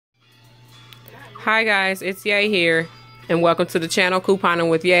Hi guys, it's Ye here, and welcome to the channel Couponing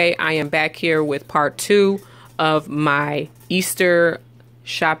with Ye. I am back here with part 2 of my Easter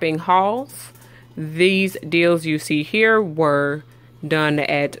shopping hauls. These deals you see here were done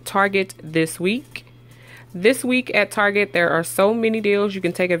at Target this week. This week at Target, there are so many deals you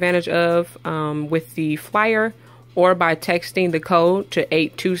can take advantage of with the flyer or by texting the code to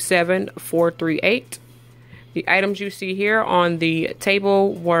 827-438. The items you see here on the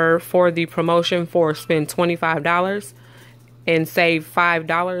table were for the promotion for spend $25 and save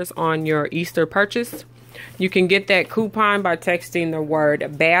 $5 on your Easter purchase. You can get that coupon by texting the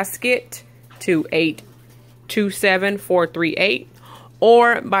word basket to 827-438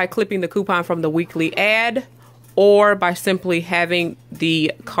 or by clipping the coupon from the weekly ad or by simply having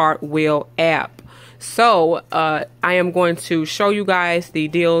the Cartwheel app. So I am going to show you guys the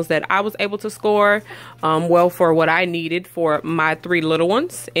deals that I was able to score well for what I needed for my 3 little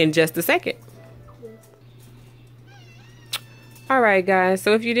ones in just a second. Alright guys,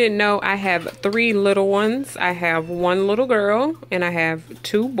 so if you didn't know, I have 3 little ones. I have 1 little girl and I have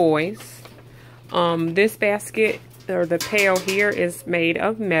 2 boys. This basket or the pail here is made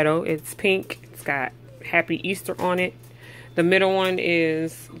of metal. It's pink. It's got Happy Easter on it. The middle one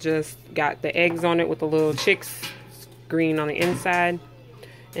is just got the eggs on it with the little chicks, green on the inside.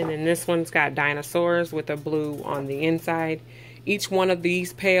 And then this one's got dinosaurs with a blue on the inside. Each one of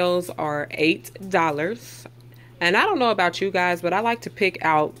these pails are $8. And I don't know about you guys, but I like to pick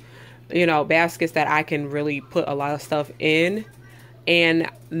out, you know, baskets that I can really put a lot of stuff in and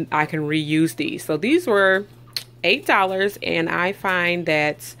I can reuse these. So these were $8 and I find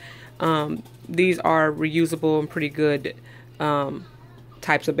that these are reusable and pretty good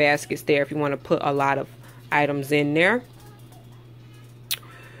types of baskets there if you want to put a lot of items in there.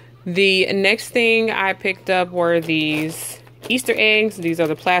 The next thing I picked up were these Easter eggs. These are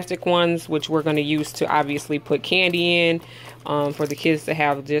the plastic ones, which we're going to use to obviously put candy in for the kids to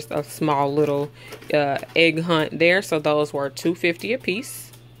have just a small little egg hunt there. So those were $2.50 a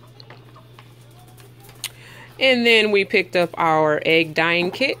piece. And then we picked up our egg dyeing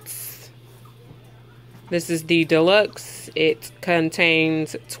kits. This is the deluxe. It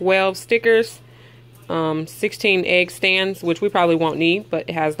contains 12 stickers, 16 egg stands, which we probably won't need, but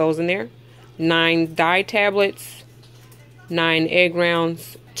it has those in there. 9 dye tablets, 9 egg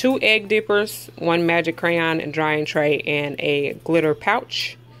rounds, 2 egg dippers, 1 magic crayon and drying tray, and a glitter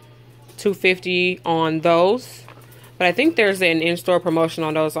pouch. $2.50 on those. But I think there's an in-store promotion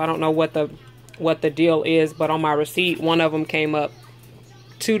on those, so I don't know what the deal is, but on my receipt, one of them came up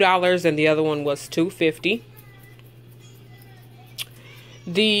 $2 and the other one was $2.50.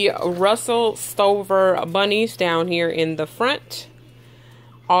 The Russell Stover bunnies down here in the front.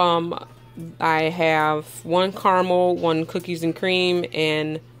 I have 1 caramel, 1 cookies and cream,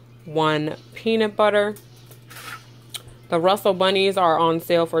 and 1 peanut butter. The Russell bunnies are on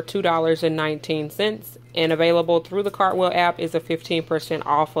sale for $2.19 and available through the Cartwheel app is a 15%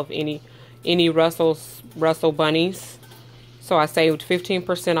 off of any Russell bunnies. So I saved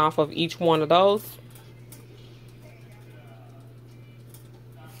 15% off of each one of those.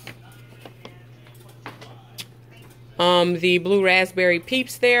 The blue raspberry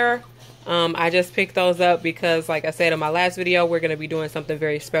peeps there. I just picked those up because, like I said in my last video, we're going to be doing something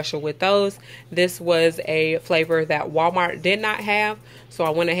very special with those. This was a flavor that Walmart did not have, so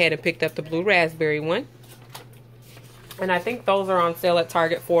I went ahead and picked up the blue raspberry one. And I think those are on sale at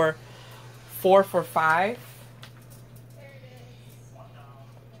Target for 4 for $5.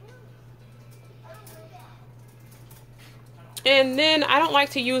 And then I don't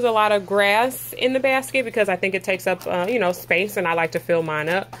like to use a lot of grass in the basket because I think it takes up, you know, space, and I like to fill mine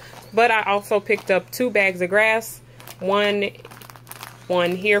up. But I also picked up 2 bags of grass. One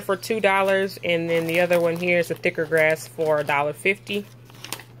here for $2, and then the other one here is a thicker grass for $1.50.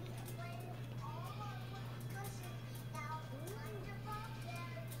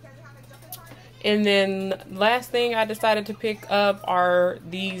 And then last thing I decided to pick up are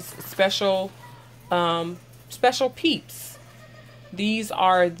these special Peeps. These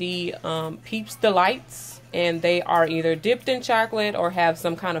are the Peeps Delights, and they are either dipped in chocolate or have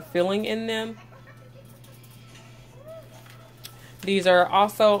some kind of filling in them. These are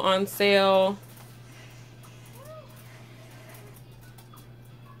also on sale.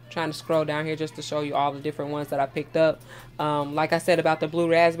 Trying to scroll down here just to show you all the different ones that I picked up. Like I said about the blue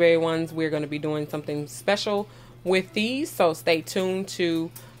raspberry ones, we're going to be doing something special with these, so stay tuned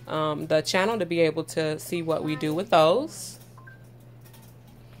to the channel to be able to see what we do with those.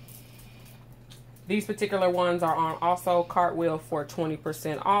 These particular ones are on also Cartwheel for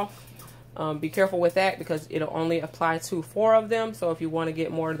 20% off. Be careful with that because it'll only apply to 4 of them. So if you want to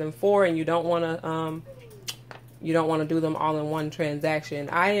get more than 4 and you don't want to do them all in one transaction,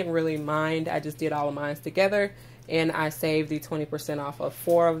 I didn't really mind. I just did all of mine together, and I saved the 20% off of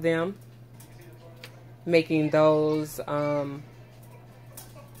 4 of them, making those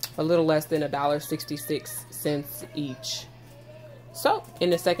a little less than $1.66 each. So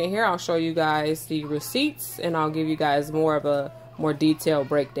in a second here, I'll show you guys the receipts, and I'll give you guys more of a more detailed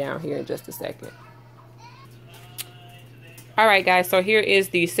breakdown here in just a second. All right, guys, so here is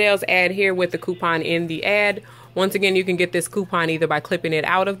the sales ad here with the coupon in the ad. Once again, you can get this coupon either by clipping it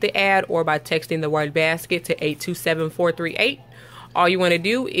out of the ad or by texting the word basket to 827-438. All you want to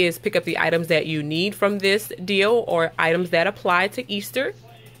do is pick up the items that you need from this deal or items that apply to Easter.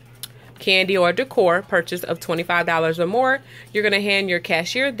 Candy or decor purchase of $25 or more. You're going to hand your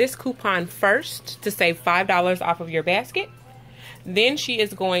cashier this coupon first to save $5 off of your basket. Then she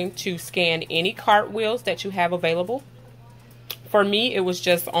is going to scan any cartwheels that you have available. For me, it was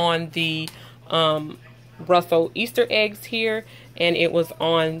just on the Russell Easter eggs here, and it was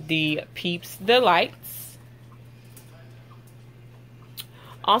on the Peeps Delights.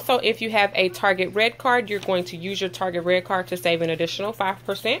 Also, if you have a Target Red card, you're going to use your Target Red card to save an additional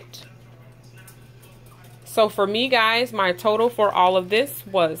 5%. So for me, guys, my total for all of this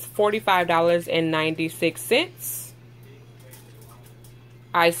was $45.96.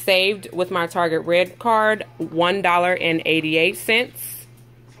 I saved with my Target Red card $1.88.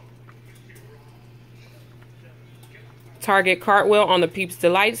 Target Cartwheel on the Peeps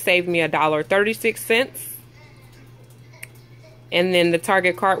Delight saved me $1.36. And then the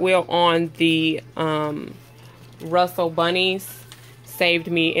Target Cartwheel on the Russell Bunnies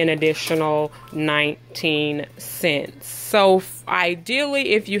saved me an additional 19 cents. So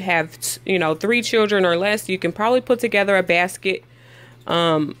ideally, if you have 3 children or less, you can probably put together a basket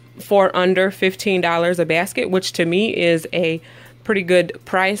for under $15 a basket, which to me is a pretty good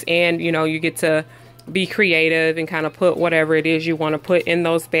price. And you get to be creative and kind of put whatever it is you want to put in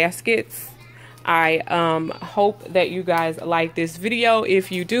those baskets. I hope that you guys like this video.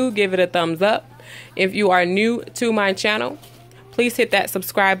 If you do, give it a thumbs up. If you are new to my channel, please hit that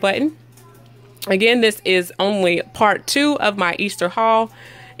subscribe button. Again, this is only part 2 of my Easter haul.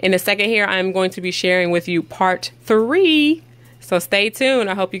 In a second here, I'm going to be sharing with you part 3. So stay tuned.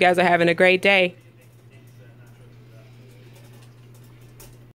 I hope you guys are having a great day.